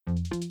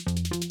Welcome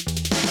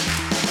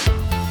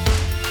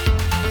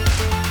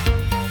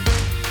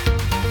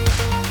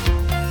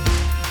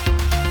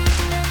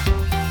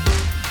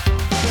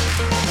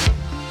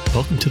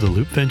to the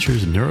Loop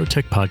Ventures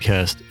Neurotech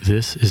podcast.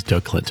 This is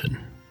Doug Clinton.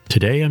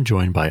 Today I'm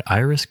joined by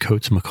Iris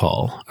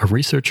Coates-McCall, a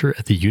researcher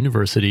at the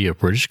University of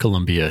British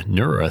Columbia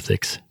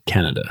Neuroethics,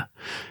 Canada.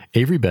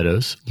 Avery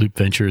Beddoes, Loop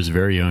Ventures'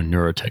 very own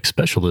neurotech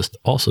specialist,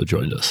 also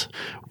joined us.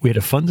 We had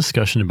a fun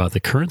discussion about the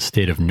current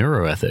state of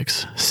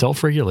neuroethics,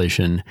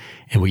 self-regulation,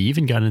 and we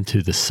even got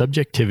into the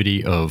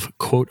subjectivity of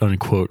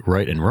quote-unquote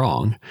right and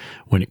wrong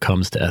when it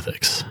comes to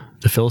ethics.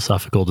 The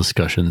philosophical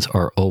discussions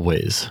are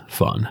always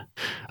fun.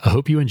 I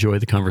hope you enjoy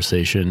the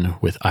conversation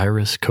with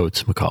Iris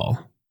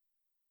Coates-McCall.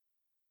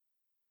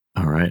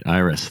 All right,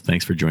 Iris,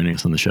 thanks for joining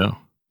us on the show.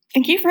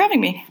 Thank you for having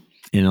me.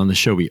 And on the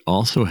show, we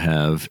also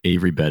have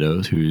Avery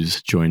Beddoes,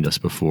 who's joined us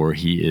before.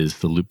 He is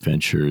the Loop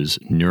Ventures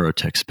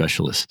neurotech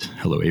specialist.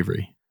 Hello,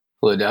 Avery.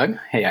 Hello, Doug.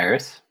 Hey,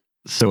 Iris.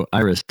 So,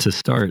 Iris, to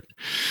start,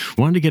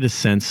 wanted to get a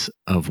sense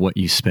of what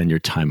you spend your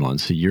time on.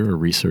 So you're a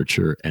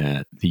researcher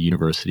at the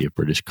University of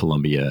British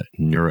Columbia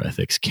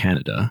Neuroethics,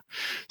 Canada.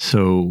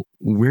 So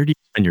where do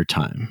you spend your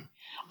time?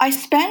 I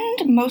spend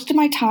most of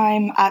my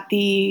time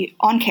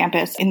on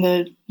campus in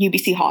the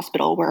UBC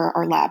hospital where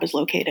our lab is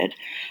located.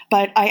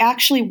 But I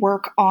actually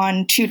work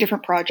on two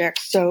different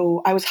projects.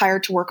 So I was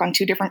hired to work on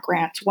two different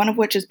grants, one of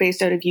which is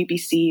based out of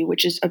UBC,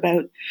 which is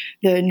about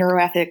the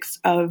neuroethics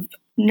of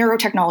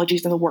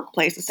neurotechnologies in the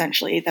workplace,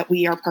 essentially, that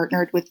we are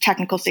partnered with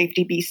Technical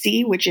Safety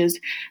BC, which is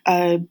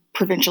a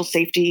provincial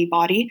safety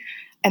body.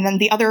 And then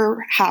the other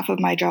half of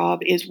my job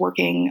is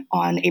working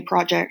on a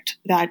project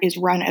that is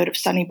run out of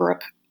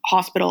Sunnybrook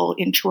Hospital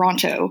in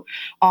Toronto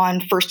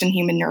on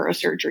first-in-human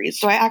neurosurgeries.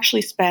 So I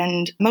actually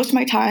spend most of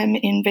my time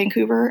in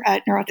Vancouver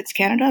at Neuroethics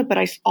Canada, but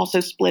I also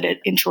split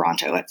it in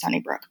Toronto at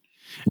Sunnybrook.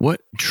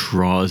 What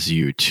draws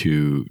you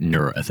to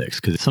neuroethics?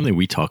 Because it's something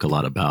we talk a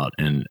lot about,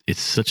 and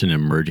it's such an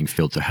emerging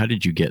field. So how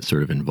did you get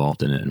sort of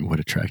involved in it, and what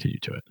attracted you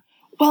to it?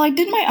 Well, I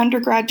did my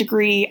undergrad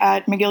degree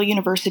at McGill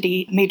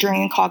University,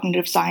 majoring in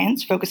cognitive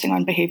science, focusing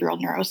on behavioral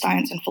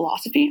neuroscience and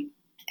philosophy.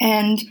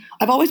 And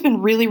I've always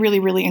been really, really,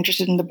 really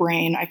interested in the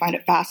brain. I find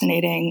it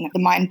fascinating.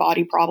 The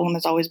mind-body problem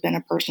has always been a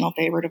personal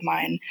favorite of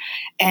mine.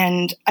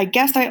 And I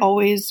guess I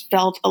always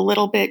felt a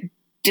little bit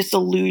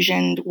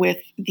disillusioned with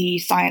the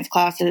science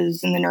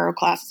classes and the neuro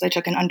classes I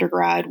took in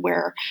undergrad,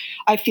 where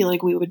I feel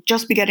like we would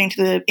just be getting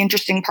to the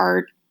interesting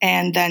part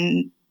and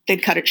then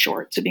they'd cut it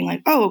short. So being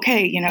like, oh,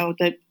 okay,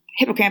 the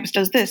hippocampus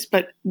does this,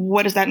 but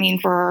what does that mean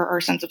for our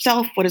sense of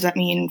self? What does that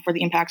mean for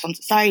the impacts on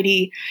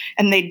society?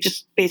 And they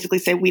just basically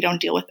say, we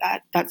don't deal with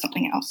that. That's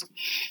something else.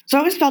 So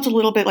I always felt a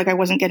little bit like I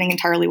wasn't getting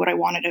entirely what I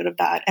wanted out of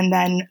that. And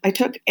then I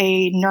took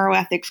a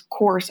neuroethics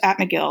course at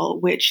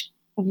McGill, which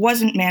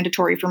wasn't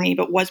mandatory for me,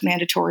 but was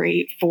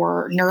mandatory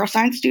for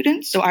neuroscience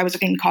students. So I was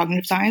in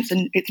cognitive science,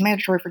 and it's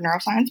mandatory for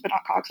neuroscience, but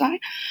not cog-sci.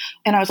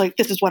 And I was like,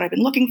 this is what I've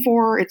been looking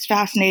for. It's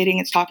fascinating.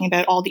 It's talking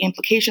about all the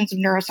implications of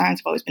neuroscience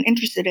I've always been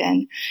interested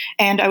in.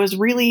 And I was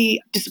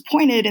really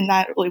disappointed in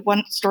that. Like,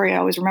 one story I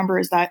always remember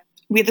is that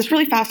we had this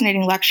really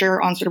fascinating lecture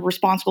on sort of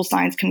responsible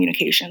science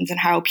communications and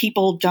how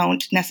people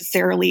don't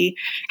necessarily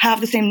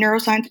have the same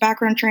neuroscience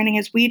background training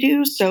as we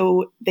do.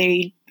 So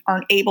they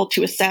aren't able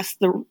to assess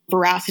the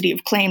veracity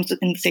of claims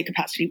in the same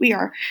capacity we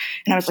are.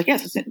 And I was like,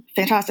 yes, it's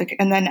fantastic.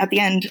 And then at the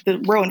end, the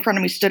row in front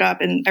of me stood up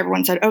and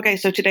everyone said, okay,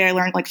 so today I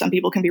learned like some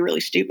people can be really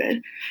stupid.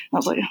 And I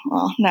was like,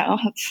 well, no,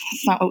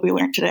 that's not what we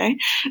learned today.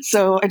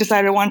 So I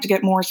decided I wanted to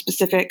get more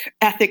specific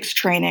ethics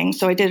training.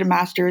 So I did a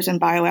master's in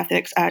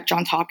bioethics at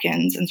Johns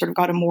Hopkins and sort of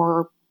got a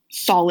more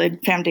solid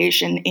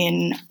foundation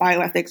in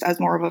bioethics as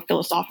more of a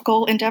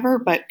philosophical endeavor,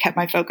 but kept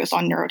my focus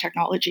on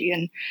neurotechnology.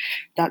 And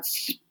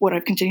that's what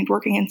I've continued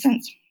working in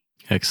since.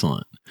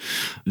 Excellent.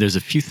 There's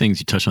a few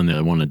things you touched on that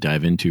I want to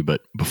dive into,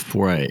 but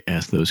before I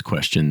ask those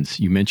questions,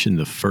 you mentioned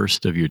the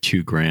first of your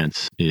two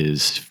grants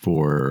is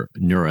for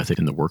neuroethics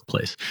in the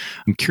workplace.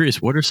 I'm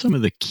curious, what are some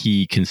of the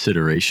key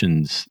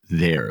considerations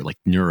there, like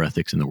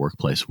neuroethics in the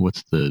workplace?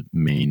 What's the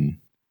main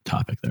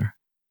topic there?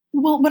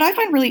 Well, what I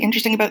find really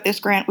interesting about this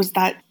grant was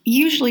that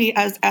usually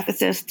as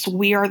ethicists,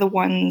 we are the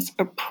ones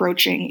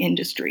approaching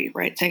industry,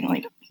 right? Saying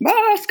like,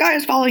 sky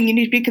is falling, you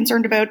need to be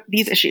concerned about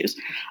these issues.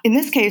 In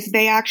this case,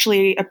 they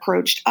actually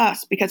approached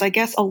us because I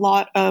guess a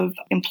lot of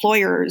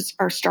employers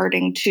are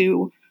starting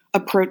to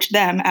approach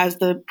them as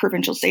the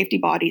provincial safety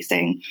body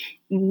saying,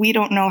 we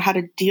don't know how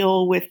to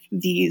deal with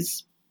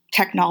these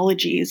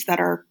technologies that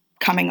are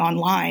coming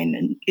online,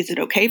 and is it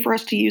okay for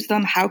us to use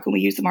them? How can we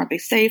use them? Are they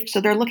safe?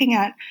 So they're looking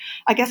at,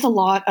 I guess, a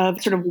lot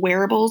of sort of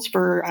wearables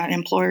for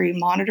employee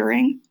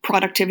monitoring,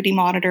 productivity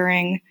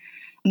monitoring.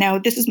 Now,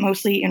 this is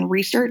mostly in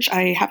research.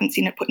 I haven't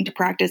seen it put into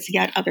practice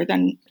yet other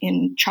than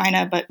in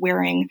China, but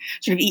wearing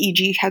sort of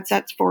EEG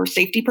headsets for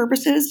safety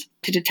purposes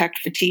to detect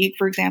fatigue,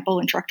 for example,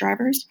 in truck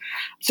drivers.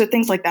 So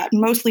things like that,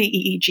 mostly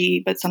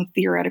EEG, but some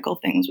theoretical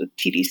things with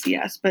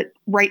TDCS. But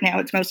right now,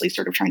 it's mostly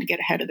sort of trying to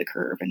get ahead of the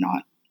curve and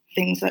not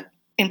things that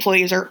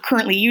employees are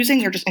currently using.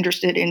 They're just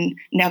interested in,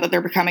 now that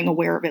they're becoming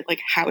aware of it,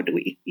 like, how do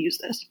we use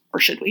this, or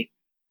should we?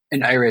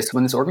 And Iris,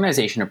 when this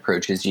organization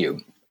approaches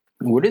you,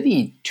 what are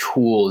the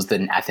tools that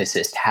an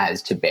ethicist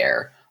has to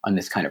bear on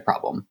this kind of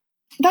problem?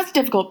 That's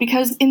difficult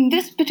because in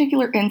this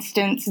particular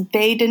instance,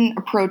 they didn't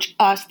approach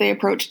us, they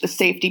approached the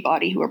safety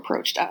body who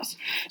approached us.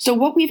 So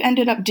what we've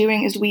ended up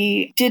doing is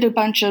we did a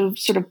bunch of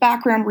sort of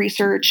background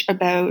research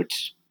about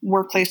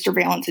workplace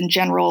surveillance in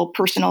general,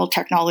 personal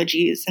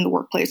technologies in the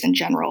workplace in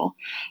general,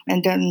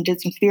 and then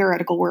did some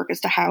theoretical work as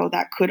to how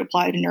that could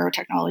apply to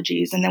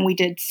neurotechnologies. And then we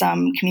did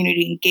some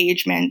community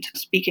engagement,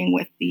 speaking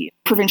with the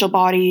provincial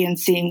body and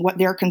seeing what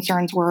their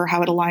concerns were,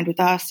 how it aligned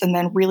with us, and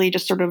then really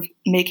just sort of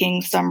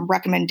making some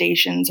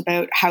recommendations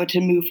about how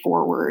to move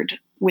forward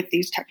with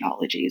these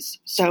technologies.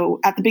 So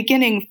at the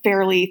beginning,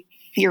 fairly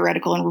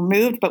theoretical and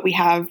removed, but we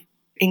have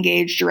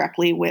engaged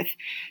directly with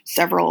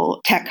several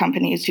tech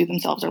companies who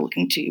themselves are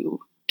looking to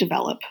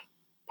develop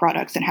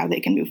products and how they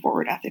can move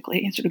forward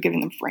ethically and sort of giving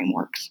them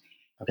frameworks.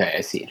 Okay,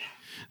 I see.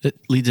 That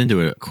leads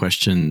into a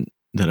question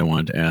that I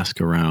wanted to ask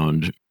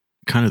around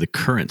kind of the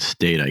current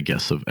state, I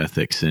guess, of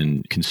ethics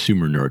in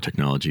consumer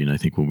neurotechnology. And I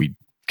think when we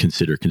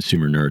consider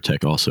consumer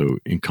neurotech also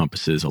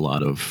encompasses a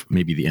lot of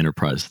maybe the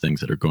enterprise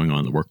things that are going on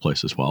in the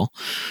workplace as well.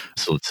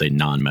 So let's say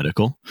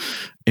non-medical.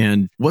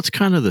 And what's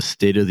kind of the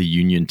state of the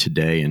union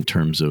today in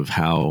terms of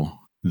how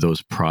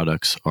those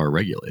products are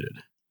regulated?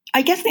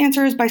 I guess the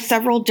answer is by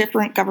several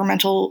different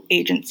governmental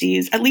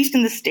agencies, at least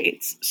in the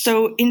States.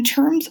 So in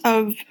terms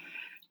of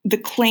the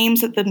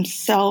claims that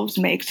themselves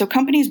make, so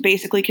companies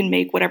basically can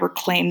make whatever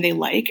claim they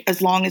like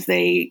as long as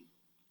they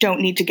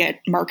don't need to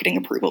get marketing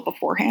approval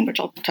beforehand, which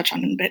I'll touch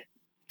on in a bit.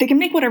 They can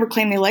make whatever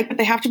claim they like, but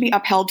they have to be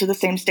upheld to the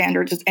same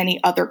standards as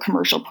any other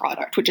commercial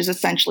product, which is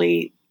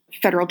essentially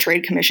Federal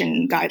Trade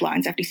Commission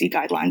guidelines, FTC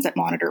guidelines that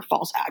monitor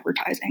false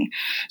advertising.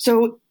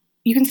 So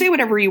you can say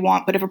whatever you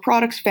want, but if a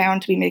product's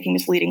found to be making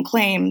misleading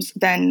claims,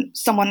 then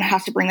someone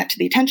has to bring that to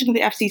the attention of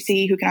the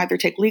FCC, who can either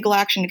take legal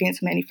action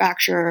against the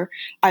manufacturer,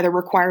 either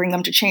requiring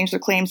them to change the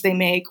claims they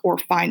make or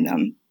fine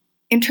them.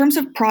 In terms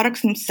of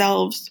products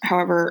themselves,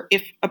 however,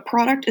 if a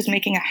product is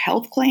making a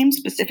health claim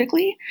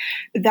specifically,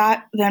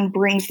 that then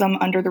brings them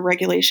under the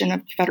regulation of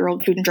the Federal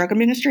Food and Drug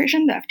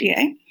Administration, the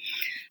FDA.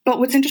 But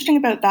what's interesting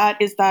about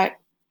that is that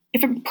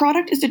if a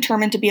product is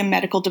determined to be a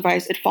medical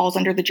device, it falls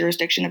under the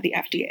jurisdiction of the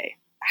FDA.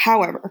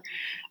 However,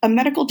 a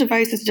medical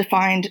device is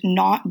defined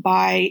not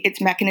by its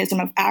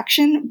mechanism of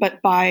action,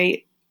 but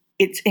by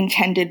its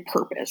intended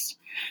purpose.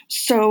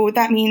 So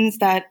that means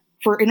that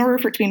in order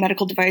for it to be a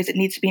medical device, it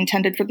needs to be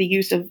intended for the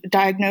use of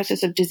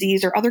diagnosis of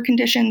disease or other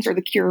conditions, or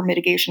the cure,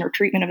 mitigation, or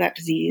treatment of that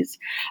disease,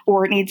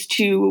 or it needs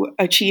to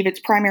achieve its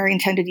primary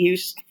intended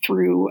use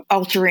through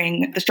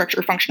altering the structure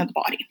or function of the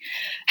body.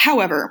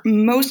 However,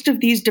 most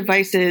of these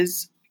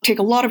devices take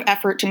a lot of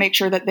effort to make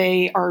sure that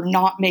they are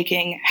not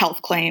making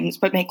health claims,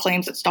 but make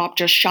claims that stop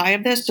just shy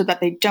of this so that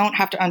they don't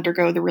have to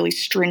undergo the really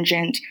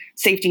stringent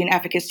safety and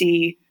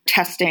efficacy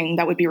testing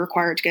that would be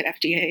required to get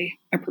FDA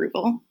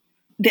approval.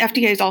 The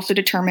FDA has also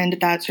determined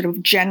that sort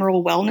of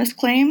general wellness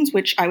claims,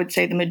 which I would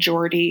say the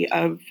majority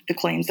of the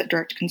claims that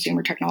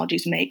direct-to-consumer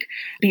technologies make,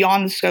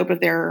 beyond the scope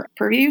of their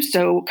purview.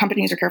 So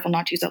companies are careful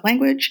not to use that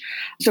language.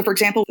 So for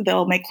example,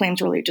 they'll make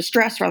claims related to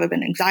stress rather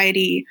than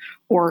anxiety,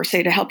 or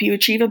say to help you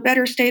achieve a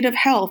better state of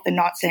health, and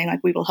not saying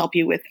like we will help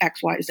you with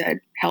XYZ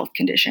health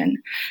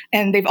condition.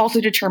 And they've also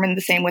determined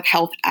the same with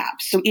health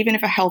apps. So even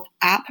if a health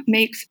app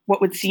makes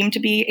what would seem to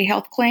be a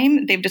health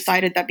claim, they've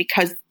decided that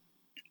because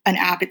an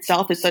app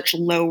itself is such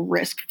low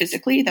risk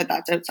physically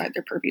that's outside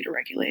their purview to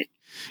regulate.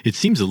 It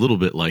seems a little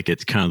bit like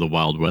it's kind of the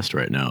Wild West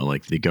right now.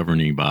 Like the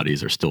governing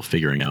bodies are still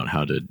figuring out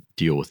how to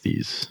deal with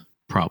these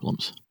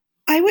problems.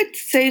 I would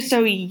say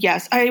so,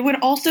 yes. I would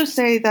also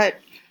say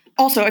that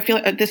I feel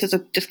like this is a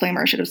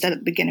disclaimer I should have said at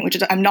the beginning, which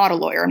is I'm not a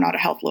lawyer. I'm not a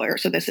health lawyer.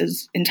 So this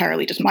is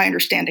entirely just my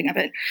understanding of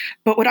it.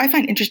 But what I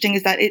find interesting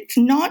is that it's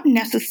not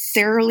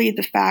necessarily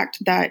the fact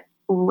that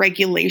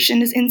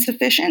regulation is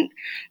insufficient.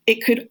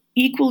 It could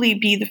equally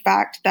be the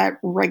fact that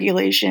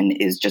regulation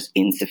is just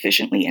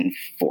insufficiently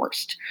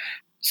enforced.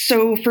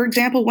 So, for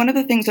example, one of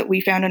the things that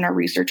we found in our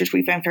research, which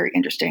we found very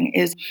interesting,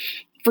 is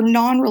for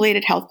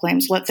non-related health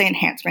claims, let's say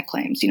enhancement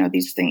claims,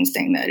 these things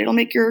saying that it'll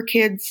make your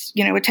kids,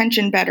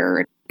 attention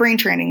better. Brain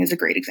training is a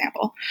great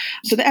example.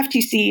 So the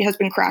FTC has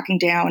been cracking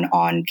down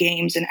on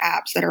games and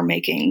apps that are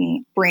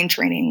making brain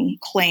training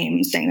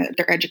claims, saying that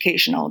they're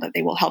educational, that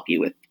they will help you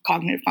with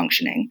cognitive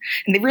functioning.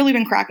 And they've really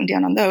been cracking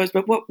down on those.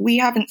 But what we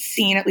haven't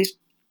seen, at least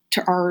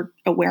to our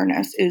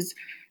awareness, is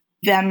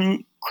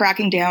them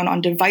cracking down on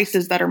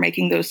devices that are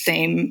making those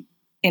same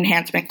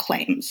enhancement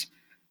claims.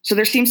 So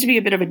there seems to be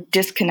a bit of a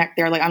disconnect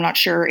there. Like, I'm not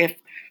sure if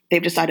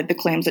they've decided the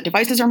claims that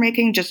devices are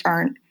making just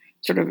aren't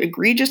sort of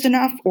egregious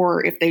enough,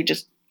 or if they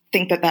just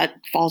think that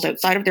falls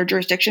outside of their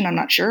jurisdiction. I'm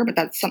not sure, but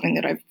that's something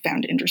that I've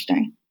found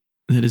interesting.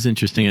 That is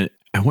interesting.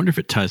 I wonder if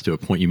it ties to a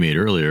point you made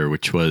earlier,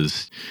 which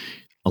was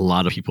a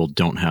lot of people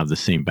don't have the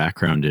same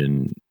background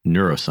in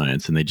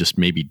neuroscience, and they just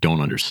maybe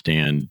don't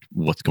understand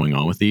what's going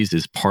on with these.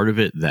 Is part of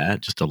it that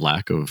just a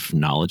lack of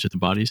knowledge at the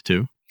bodies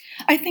too?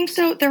 I think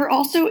so. There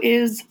also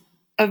is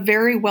a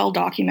very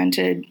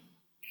well-documented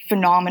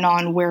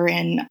phenomenon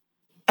wherein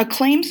a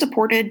claim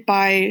supported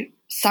by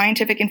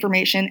scientific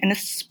information, and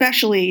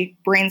especially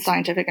brain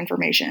scientific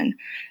information,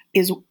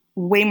 is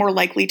way more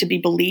likely to be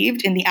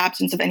believed in the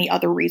absence of any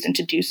other reason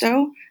to do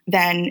so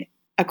than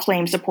a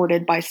claim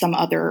supported by some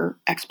other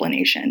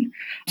explanation.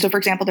 So, for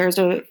example, there's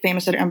a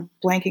famous, I'm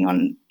blanking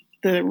on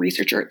the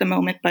researcher at the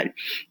moment, but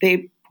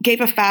they gave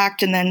a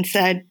fact and then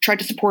tried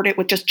to support it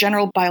with just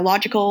general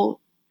biological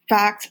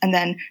facts and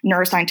then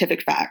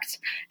neuroscientific facts.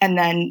 And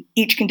then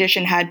each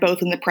condition had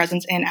both in the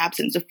presence and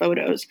absence of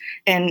photos.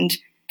 And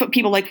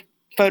people like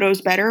photos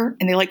better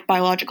and they like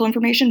biological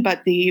information,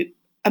 but the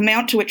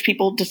amount to which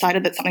people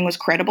decided that something was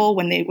credible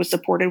when they was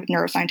supported with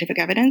neuroscientific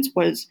evidence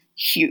was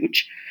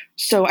huge.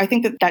 So I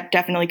think that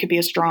definitely could be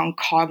a strong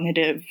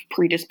cognitive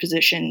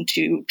predisposition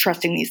to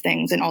trusting these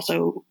things. And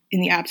also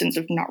in the absence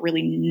of not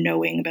really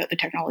knowing about the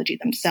technology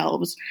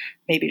themselves,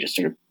 maybe just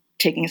sort of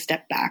taking a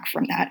step back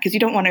from that, because you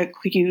don't want to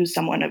accuse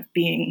someone of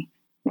being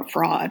a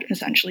fraud,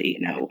 essentially,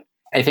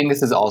 I think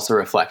this is also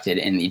reflected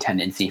in the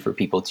tendency for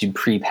people to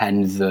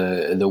prepend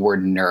the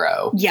word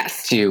neuro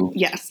to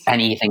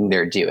anything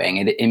they're doing.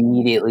 It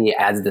immediately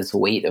adds this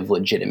weight of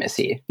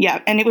legitimacy.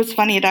 Yeah, and it was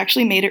funny. It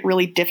actually made it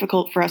really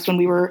difficult for us when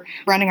we were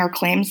running our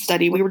claims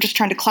study. We were just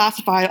trying to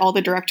classify all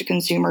the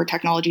direct-to-consumer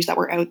technologies that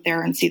were out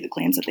there and see the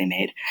claims that they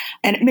made.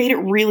 And it made it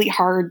really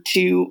hard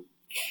to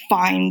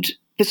find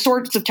the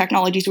sorts of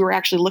technologies we were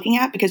actually looking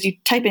at, because you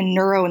type in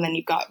neuro and then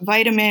you've got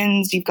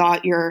vitamins, you've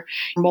got your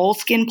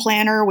moleskin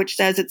planner, which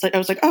says I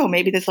was like, oh,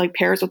 maybe this like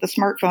pairs with a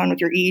smartphone with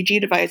your EEG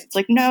device. It's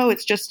like, no,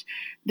 it's just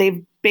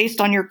they've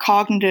based on your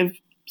cognitive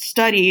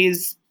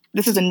studies.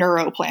 This is a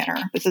neuro planner.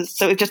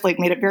 So it just like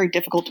made it very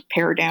difficult to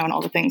pare down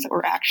all the things that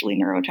were actually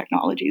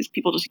neurotechnologies.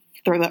 People just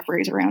throw that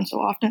phrase around so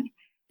often.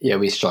 Yeah,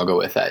 we struggle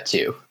with that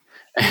too.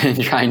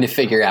 And trying to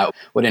figure out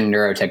what a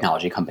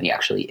neurotechnology company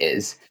actually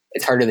is.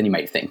 It's harder than you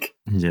might think.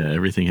 Yeah,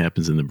 everything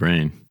happens in the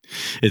brain.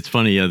 It's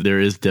funny. There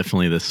is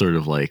definitely this sort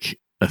of like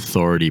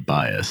authority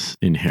bias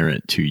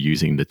inherent to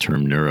using the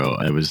term neuro.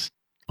 I was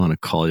on a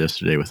call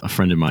yesterday with a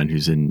friend of mine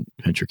who's in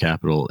venture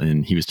capital,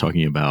 and he was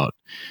talking about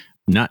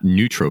not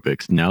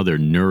nootropics, now they're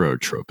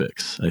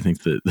neurotropics. I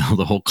think that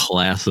the whole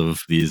class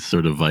of these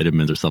sort of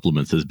vitamins or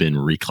supplements has been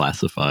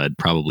reclassified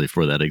probably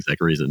for that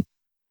exact reason.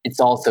 It's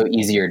also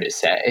easier to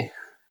say.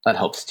 That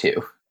helps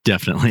too.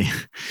 Definitely.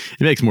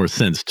 It makes more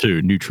sense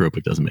too.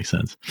 Nootropic doesn't make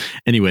sense.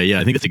 Anyway, yeah,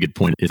 I think that's a good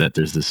point, is that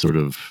there's this sort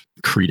of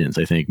credence,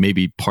 I think,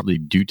 maybe partly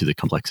due to the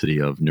complexity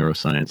of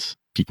neuroscience.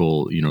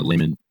 People,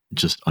 laymen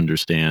just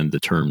understand the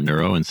term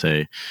neuro and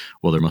say,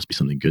 well, there must be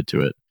something good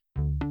to it.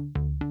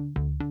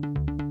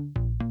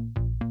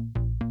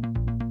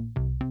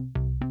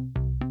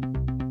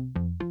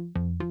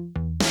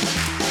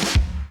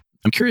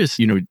 I'm curious,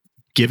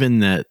 given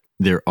that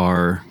there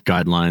are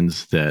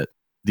guidelines that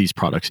these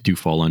products do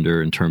fall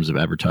under in terms of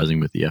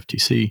advertising with the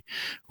FTC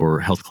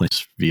or health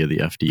claims via the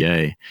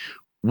FDA,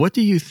 what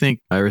do you think,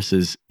 Iris,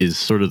 is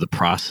sort of the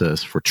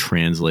process for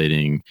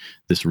translating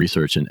this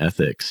research and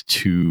ethics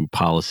to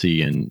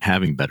policy and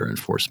having better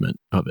enforcement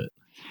of it?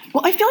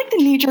 Well, I feel like the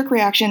knee-jerk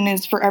reaction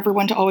is for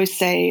everyone to always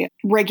say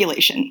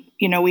regulation.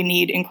 We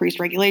need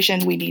increased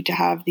regulation. We need to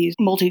have these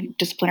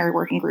multidisciplinary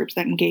working groups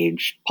that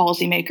engage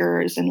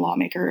policymakers and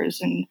lawmakers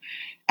and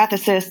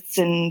ethicists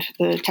and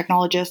the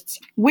technologists,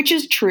 which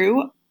is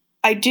true.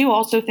 I do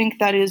also think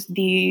that is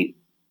the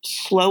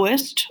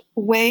slowest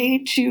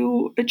way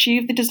to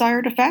achieve the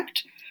desired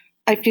effect.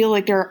 I feel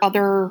like there are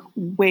other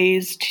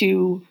ways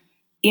to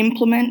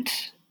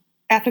implement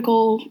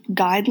ethical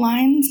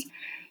guidelines.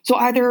 So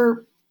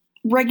either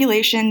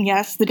regulation,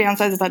 yes, the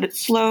downside is that it's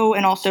slow,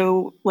 and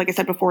also, like I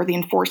said before, the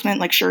enforcement,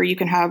 like sure, you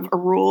can have a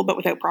rule, but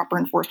without proper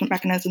enforcement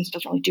mechanisms, it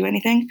doesn't really do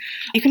anything.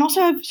 You can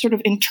also have sort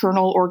of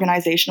internal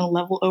organizational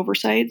level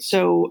oversight.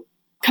 So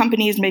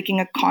companies making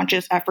a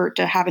conscious effort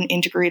to have an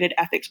integrated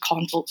ethics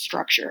consult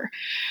structure.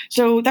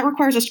 So that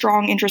requires a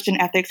strong interest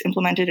in ethics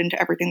implemented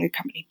into everything the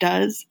company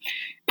does.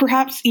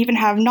 Perhaps even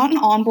have not an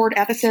onboard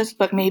ethicist,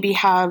 but maybe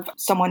have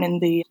someone in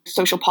the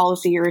social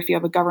policy, or if you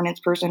have a governance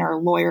person or a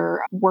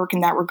lawyer, work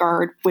in that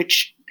regard,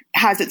 which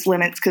has its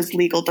limits because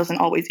legal doesn't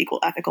always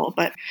equal ethical.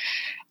 But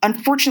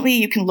unfortunately,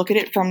 you can look at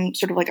it from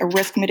sort of like a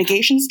risk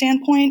mitigation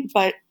standpoint,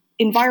 but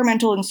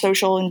environmental and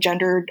social and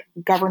gendered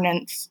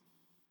governance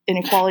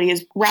inequality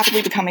is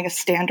rapidly becoming a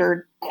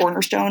standard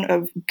cornerstone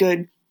of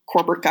good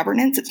corporate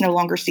governance. It's no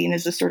longer seen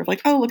as this sort of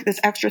like, oh, look at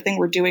this extra thing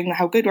we're doing.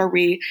 How good are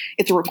we?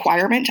 It's a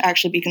requirement to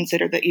actually be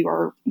considered that you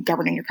are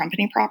governing your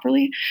company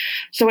properly.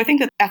 So I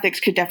think that ethics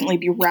could definitely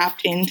be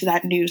wrapped into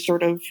that new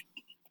sort of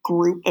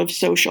group of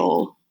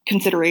social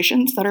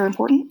considerations that are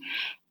important.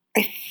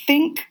 I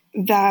think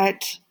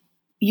that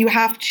you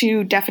have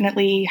to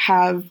definitely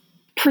have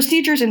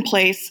procedures in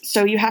place.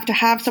 So you have to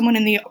have someone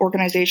in the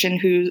organization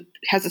who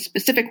has a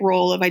specific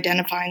role of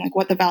identifying like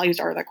what the values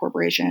are of that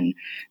corporation,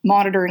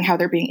 monitoring how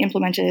they're being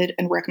implemented,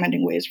 and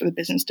recommending ways for the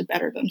business to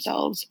better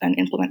themselves and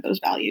implement those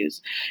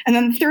values. And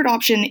then the third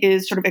option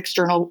is sort of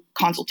external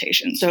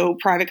consultation. So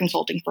private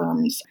consulting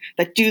firms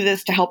that do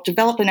this to help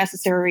develop the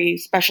necessary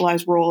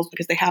specialized roles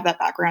because they have that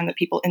background that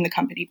people in the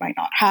company might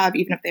not have,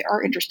 even if they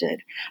are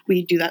interested.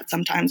 We do that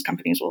sometimes.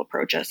 Companies will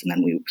approach us and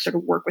then we sort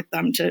of work with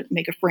them to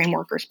make a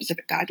framework or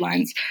specific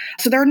guidelines.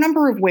 So there are a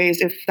number of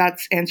ways, if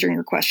that's answering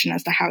your question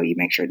as to how you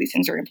make sure these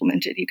things are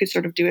implemented. You could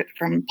sort of do it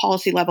from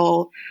policy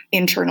level,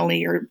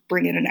 internally, or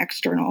bring in an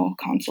external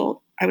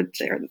consult, I would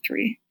say are the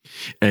three.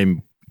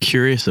 I'm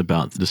curious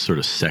about this sort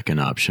of second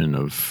option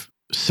of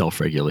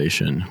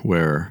self-regulation,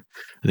 where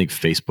I think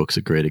Facebook's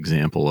a great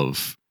example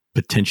of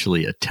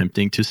potentially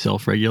attempting to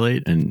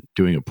self-regulate and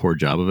doing a poor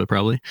job of it,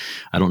 probably.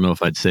 I don't know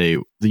if I'd say,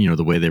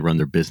 the way they run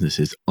their business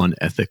is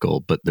unethical,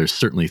 but there's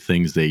certainly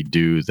things they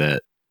do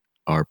that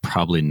are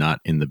probably not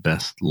in the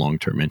best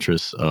long-term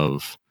interests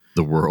of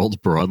the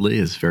world broadly,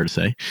 is fair to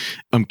say.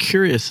 I'm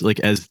curious, like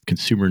as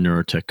consumer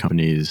neurotech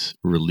companies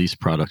release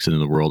products into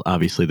the world,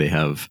 obviously they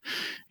have,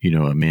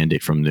 a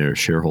mandate from their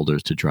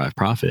shareholders to drive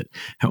profit.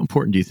 How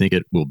important do you think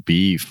it will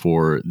be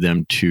for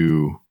them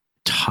to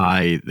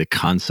tie the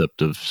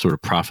concept of sort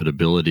of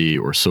profitability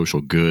or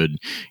social good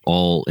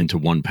all into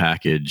one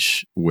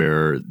package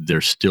where they're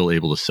still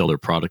able to sell their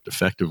product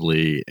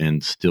effectively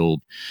and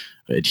still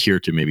adhere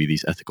to maybe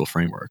these ethical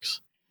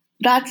frameworks?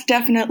 That's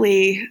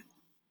definitely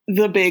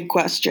the big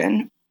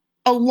question.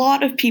 A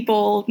lot of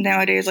people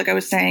nowadays, like I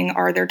was saying,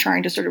 they're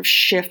trying to sort of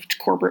shift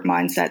corporate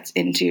mindsets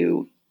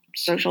into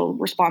social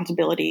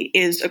responsibility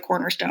is a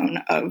cornerstone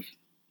of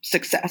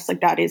success.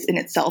 Like that is in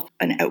itself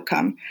an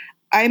outcome.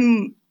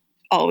 I'm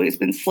always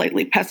been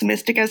slightly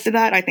pessimistic as to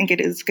that. I think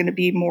it is going to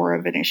be more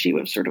of an issue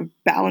of sort of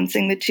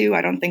balancing the two.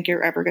 I don't think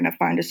you're ever going to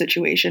find a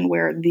situation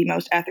where the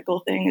most ethical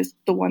thing is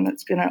the one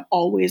that's going to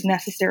always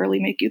necessarily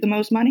make you the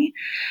most money.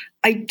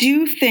 I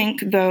do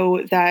think,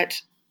 though,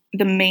 that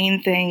the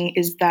main thing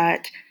is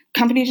that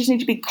companies just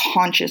need to be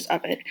conscious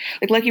of it.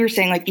 Like you were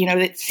saying,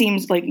 it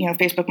seems like,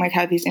 Facebook might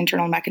have these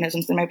internal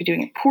mechanisms that might be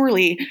doing it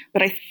poorly,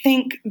 but I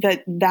think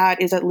that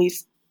is at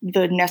least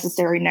the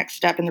necessary next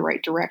step in the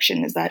right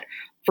direction, is that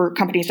for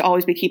companies to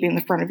always be keeping in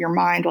the front of your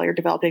mind while you're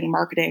developing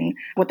marketing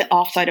what the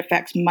offside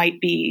effects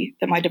might be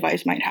that my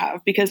device might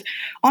have. Because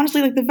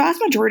honestly, the vast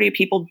majority of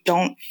people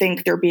don't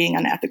think they're being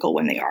unethical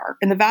when they are.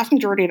 And the vast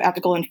majority of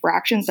ethical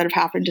infractions that have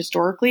happened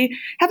historically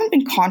haven't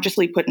been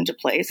consciously put into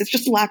place. It's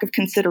just a lack of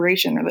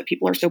consideration, or that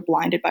people are so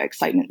blinded by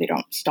excitement they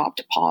don't stop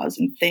to pause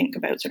and think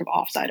about sort of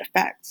offside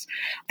effects.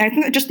 And I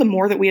think that just the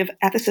more that we have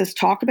ethicists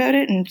talk about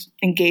it and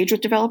engage with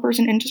developers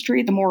in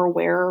industry, the more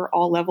aware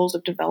all levels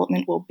of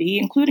development will be,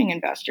 including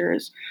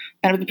investors,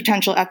 and of the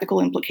potential ethical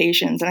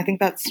implications. And I think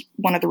that's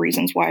one of the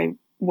reasons why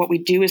what we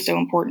do is so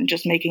important,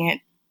 just making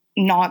it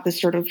not this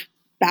sort of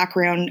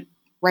background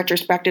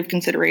retrospective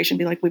consideration,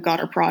 be like, we've got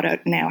our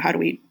product now, how do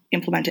we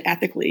implement it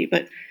ethically,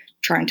 but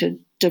trying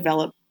to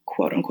develop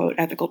quote unquote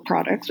ethical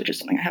products, which is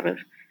something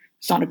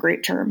it's not a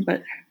great term,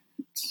 but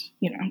it's,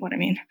 what I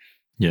mean.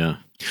 Yeah.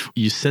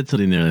 You said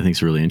something there that I think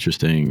is really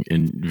interesting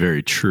and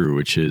very true,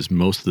 which is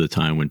most of the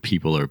time when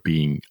people are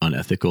being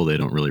unethical, they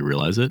don't really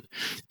realize it.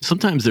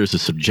 Sometimes there's a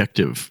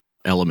subjective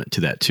element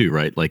to that too,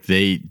 right? Like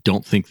they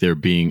don't think they're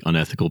being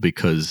unethical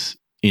because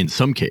in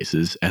some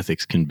cases,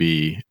 ethics can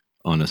be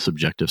on a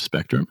subjective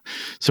spectrum.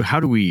 So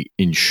how do we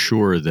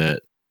ensure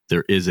that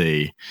there is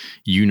a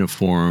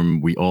uniform,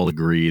 we all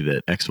agree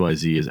that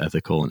XYZ is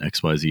ethical and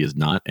XYZ is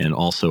not, and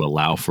also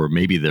allow for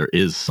maybe there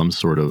is some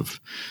sort of,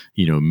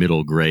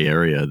 middle gray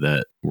area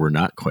that we're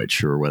not quite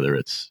sure whether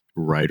it's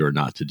right or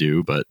not to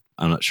do, but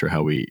I'm not sure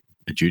how we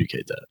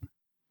adjudicate that.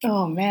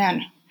 Oh,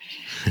 man.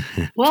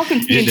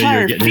 Welcome to the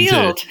entire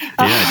field.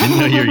 I didn't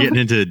know you were getting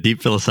into a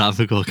deep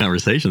philosophical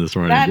conversation this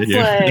morning.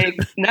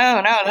 That's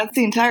no, that's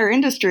the entire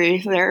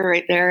industry there,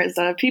 right there. Is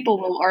people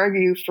will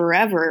argue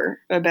forever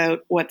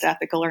about what's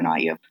ethical or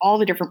not. You have all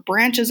the different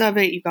branches of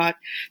it. You've got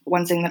the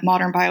one saying that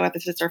modern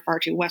bioethicists are far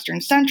too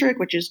Western-centric,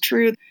 which is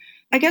true.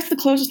 I guess the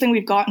closest thing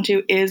we've gotten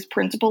to is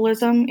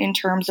principalism, in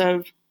terms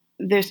of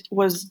this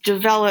was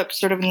developed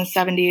sort of in the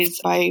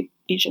 70s by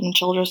Beecham and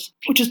Childress,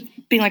 which is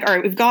being like, all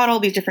right, we've got all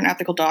these different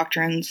ethical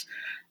doctrines.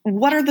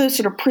 What are the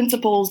sort of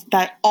principles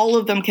that all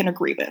of them can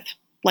agree with?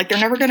 Like, they're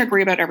never going to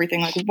agree about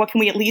everything. Like, what can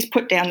we at least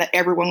put down that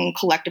everyone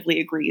collectively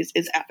agrees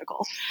is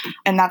ethical?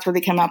 And that's where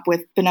they came up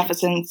with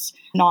beneficence,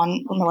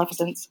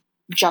 non-maleficence,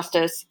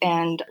 justice,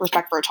 and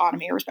respect for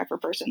autonomy, or respect for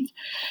persons.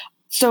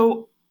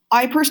 So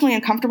I personally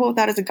am comfortable with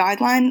that as a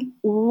guideline.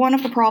 One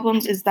of the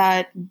problems is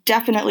that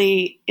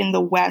definitely in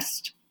the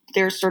West,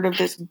 there's sort of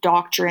this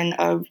doctrine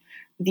of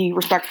the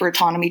respect for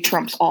autonomy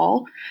trumps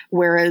all,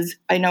 whereas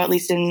I know at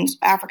least in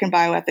African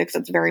bioethics,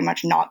 that's very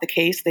much not the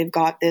case. They've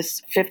got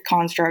this fifth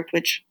construct,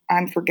 which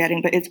I'm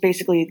forgetting, but it's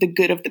basically the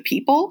good of the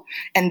people,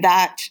 and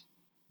that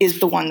is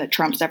the one that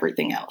trumps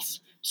everything else.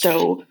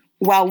 So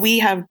while we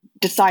have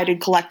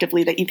decided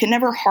collectively that you can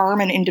never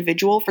harm an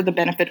individual for the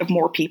benefit of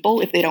more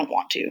people if they don't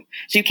want to.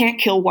 So you can't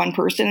kill one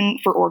person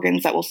for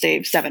organs that will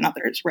save 7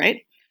 others,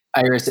 right?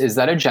 Iris, is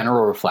that a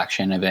general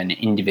reflection of an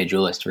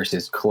individualist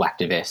versus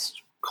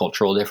collectivist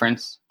cultural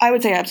difference? I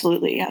would say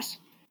absolutely, yes.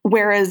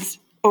 Whereas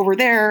over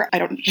there,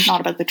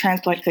 not about the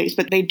transplant case,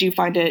 but they do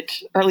find it,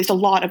 or at least a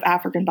lot of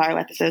African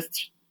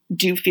bioethicists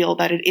do feel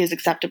that it is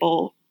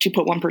acceptable to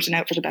put one person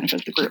out for the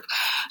benefit of the group.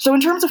 So in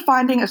terms of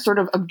finding a sort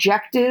of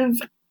objective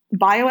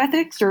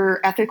bioethics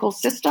or ethical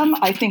system,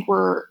 I think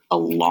we're a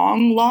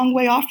long, long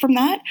way off from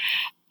that.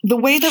 The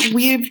way that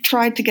we've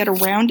tried to get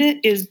around it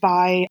is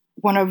by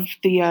one of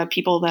the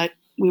people that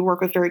we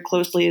work with very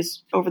closely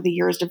is over the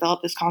years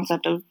developed this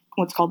concept of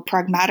what's called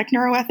pragmatic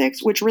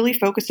neuroethics, which really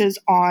focuses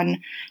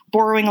on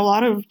borrowing a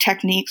lot of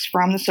techniques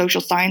from the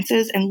social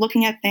sciences and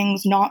looking at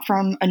things not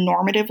from a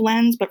normative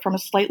lens, but from a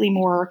slightly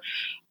more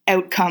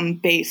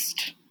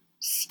outcome-based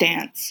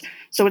stance.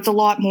 So it's a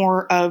lot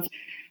more of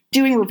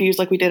doing reviews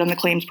like we did on the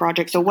claims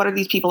project. So what are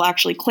these people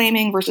actually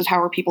claiming versus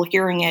how are people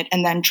hearing it?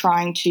 And then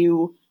trying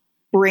to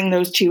bring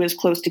those two as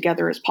close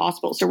together as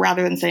possible. So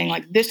rather than saying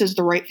like, this is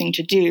the right thing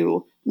to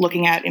do,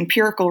 looking at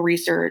empirical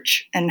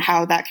research and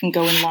how that can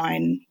go in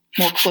line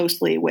more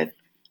closely with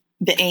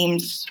the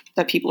aims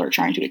that people are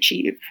trying to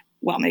achieve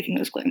while making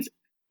those claims.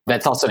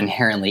 That's also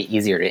inherently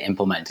easier to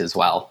implement as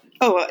well.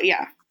 Oh,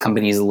 yeah.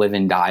 Companies live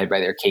and die by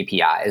their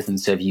KPIs. And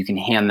so if you can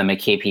hand them a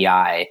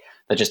KPI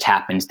that just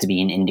happens to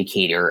be an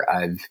indicator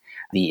of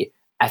the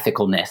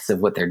ethicalness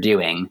of what they're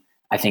doing,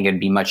 I think it'd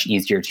be much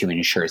easier to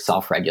ensure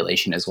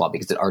self-regulation as well,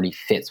 because it already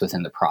fits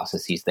within the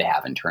processes they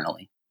have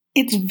internally.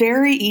 It's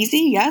very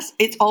easy, yes.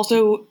 It's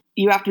also,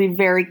 you have to be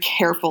very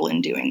careful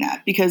in doing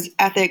that because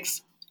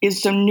ethics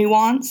is so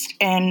nuanced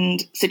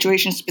and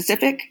situation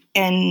specific,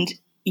 and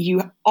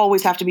you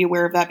always have to be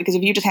aware of that, because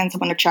if you just hand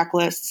someone a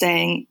checklist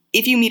saying,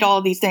 if you meet all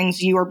of these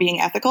things, you are being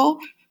ethical,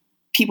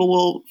 people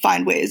will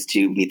find ways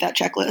to meet that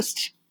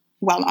checklist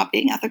while not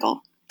being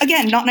ethical.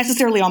 Again, not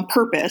necessarily on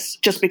purpose,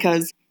 just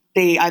because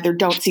they either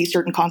don't see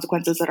certain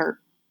consequences that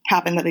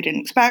happen that they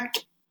didn't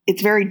expect.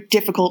 It's very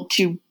difficult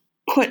to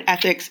put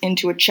ethics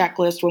into a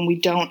checklist when we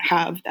don't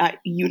have that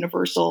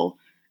universal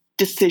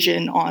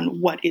decision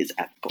on what is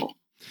ethical.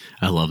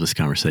 I love this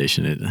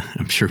conversation.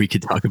 I'm sure we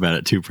could talk about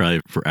it too,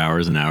 probably for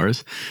hours and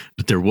hours.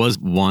 But there was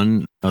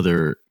one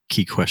other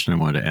key question I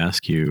wanted to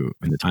ask you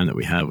in the time that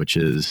we have, which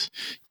is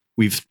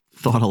we've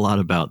thought a lot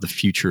about the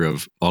future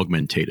of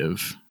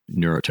augmentative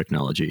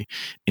neurotechnology.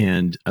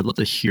 And I'd love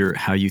to hear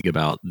how you think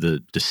about the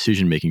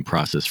decision-making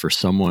process for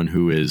someone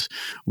who is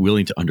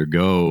willing to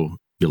undergo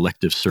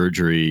elective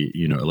surgery,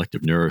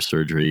 elective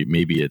neurosurgery.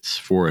 Maybe it's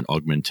for an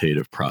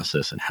augmentative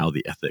process, and how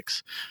the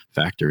ethics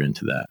factor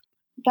into that.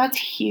 That's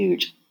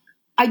huge.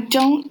 I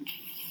don't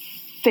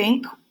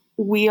think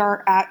we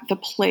are at the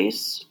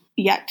place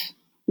yet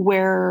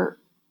where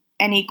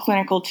any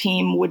clinical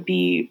team would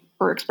be,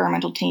 or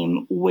experimental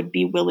team would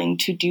be willing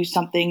to do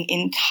something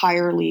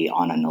entirely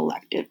on an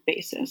elective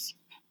basis,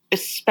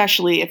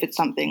 especially if it's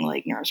something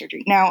like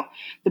neurosurgery. Now,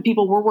 the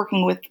people we're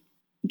working with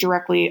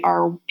directly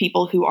are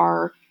people who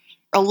are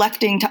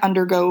electing to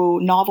undergo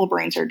novel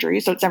brain surgery.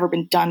 So it's never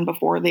been done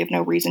before. They have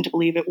no reason to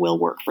believe it will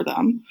work for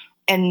them.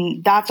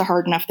 And that's a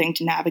hard enough thing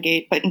to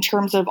navigate. But in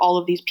terms of all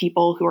of these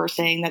people who are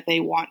saying that they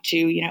want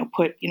to,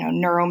 put,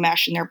 neuro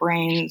mesh in their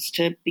brains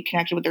to be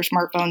connected with their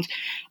smartphones,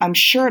 I'm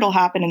sure it'll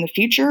happen in the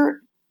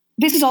future.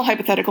 This is all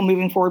hypothetical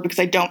moving forward, because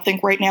I don't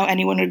think right now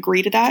anyone would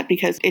agree to that,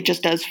 because it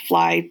just does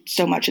fly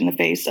so much in the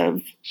face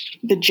of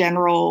the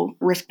general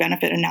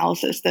risk-benefit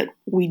analysis that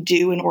we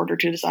do in order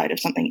to decide if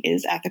something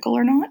is ethical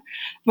or not.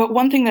 But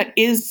one thing that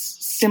is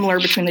similar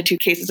between the two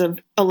cases of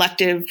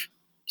elective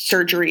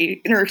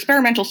surgery or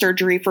experimental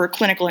surgery for a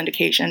clinical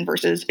indication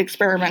versus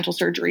experimental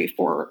surgery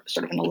for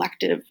sort of an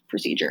elective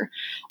procedure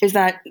is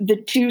that the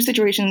two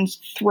situations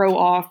throw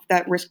off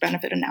that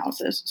risk-benefit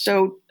analysis.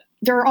 So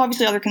there are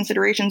obviously other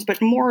considerations,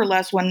 but more or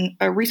less when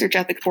a research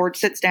ethics board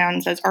sits down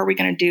and says, are we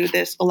going to do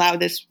this, allow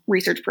this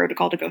research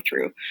protocol to go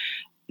through?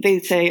 They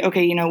say,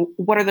 okay,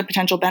 what are the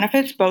potential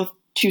benefits, both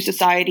to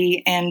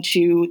society and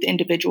to the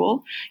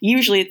individual?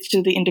 Usually it's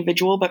to the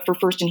individual, but for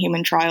first in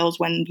human trials,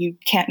 when you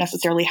can't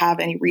necessarily have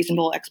any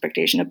reasonable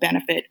expectation of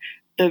benefit,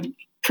 the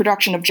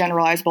production of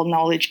generalizable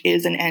knowledge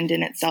is an end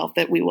in itself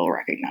that we will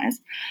recognize,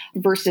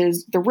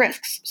 versus the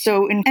risks.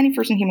 So in any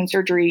first in human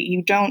surgery,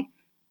 you don't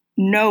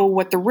know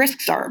what the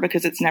risks are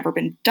because it's never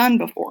been done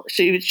before.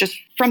 So it's just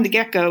from the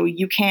get-go,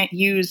 you can't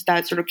use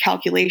that sort of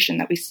calculation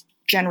that we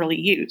generally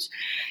use.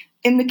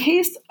 In the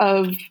case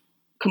of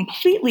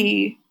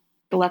completely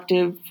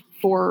elective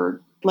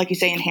for, like you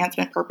say,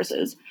 enhancement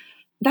purposes,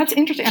 that's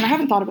interesting. And I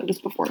haven't thought about this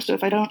before. So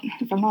if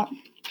I'm not,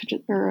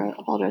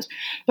 apologize.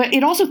 But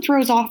it also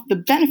throws off the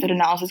benefit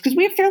analysis, because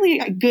we have fairly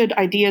good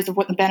ideas of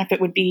what the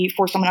benefit would be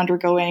for someone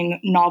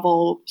undergoing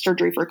novel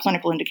surgery for a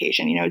clinical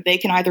indication. They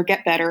can either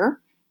get better,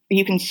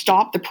 you can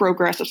stop the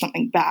progress of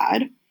something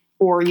bad,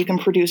 or you can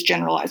produce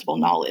generalizable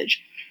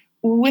knowledge.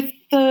 With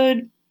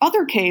the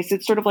other case,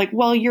 it's sort of like,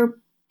 well, you're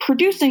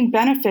producing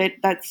benefit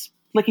that's,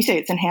 like you say,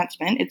 it's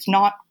enhancement. It's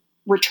not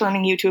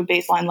returning you to a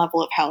baseline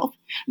level of health,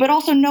 but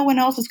also no one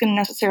else is going to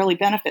necessarily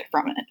benefit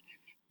from it.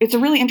 It's a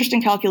really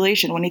interesting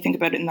calculation when you think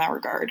about it in that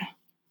regard.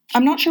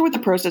 I'm not sure what the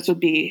process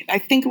would be. I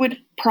think it would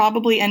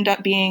probably end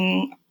up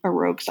being a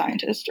rogue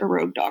scientist or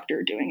rogue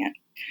doctor doing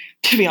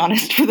it, to be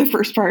honest, for the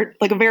first part.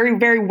 Like a very,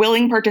 very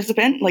willing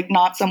participant, like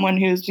not someone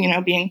who's,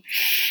 being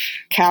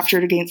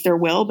captured against their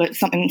will, but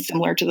something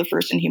similar to the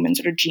first in human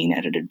sort of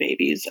gene-edited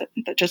babies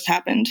that just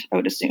happened, I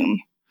would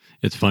assume.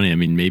 It's funny. I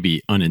mean,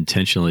 maybe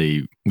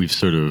unintentionally, we've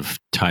sort of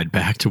tied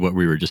back to what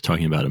we were just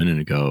talking about a minute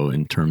ago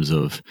in terms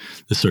of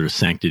the sort of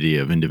sanctity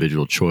of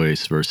individual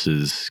choice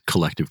versus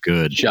collective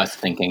good. Just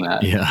thinking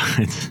that. Yeah,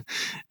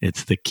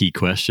 it's the key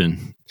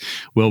question.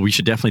 Well, we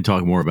should definitely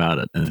talk more about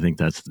it. And I think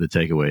that's the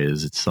takeaway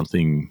is it's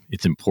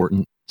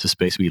important. It's a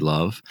space we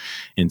love.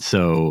 And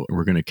so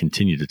we're going to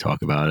continue to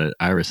talk about it.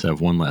 Iris, I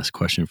have one last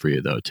question for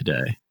you, though,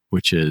 today,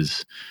 which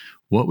is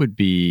what would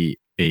be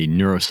a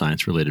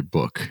neuroscience related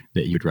book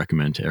that you'd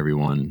recommend to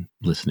everyone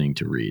listening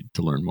to read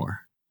to learn more?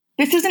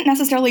 This isn't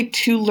necessarily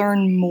to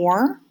learn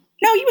more.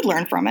 No, you would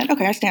learn from it.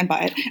 Okay, I stand by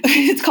it.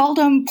 It's called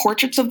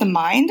Portraits of the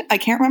Mind. I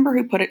can't remember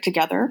who put it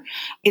together.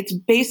 It's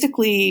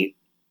basically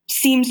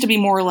seems to be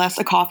more or less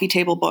a coffee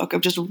table book of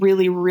just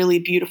really, really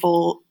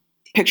beautiful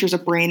pictures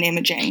of brain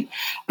imaging.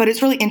 But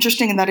it's really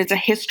interesting in that it's a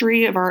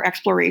history of our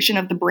exploration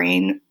of the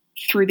brain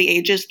through the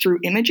ages through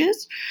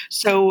images.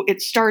 So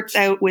it starts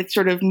out with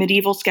sort of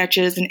medieval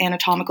sketches and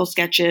anatomical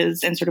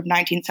sketches and sort of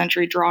 19th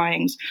century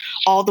drawings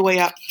all the way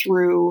up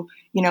through,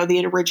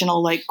 the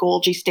original like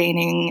Golgi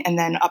staining and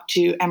then up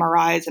to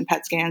MRIs and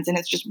PET scans. And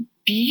it's just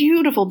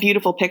beautiful,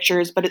 beautiful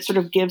pictures, but it sort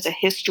of gives a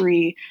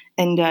history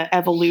and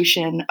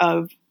evolution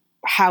of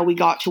how we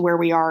got to where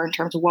we are in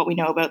terms of what we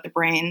know about the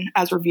brain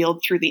as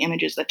revealed through the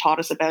images that taught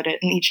us about it.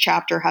 And each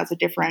chapter has a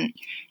different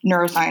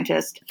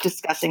neuroscientist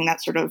discussing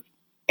that sort of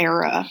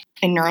era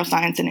in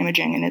neuroscience and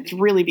imaging. And it's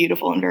really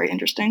beautiful and very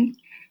interesting,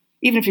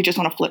 even if you just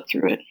want to flip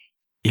through it.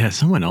 Yeah,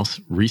 someone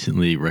else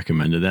recently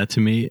recommended that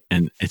to me,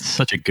 and it's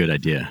such a good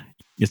idea.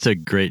 It's a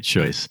great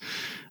choice.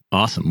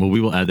 Awesome. Well,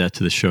 we will add that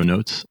to the show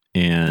notes.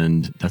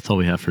 And that's all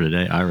we have for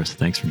today. Iris,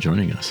 thanks for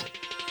joining us.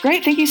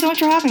 Great. Thank you so much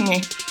for having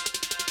me.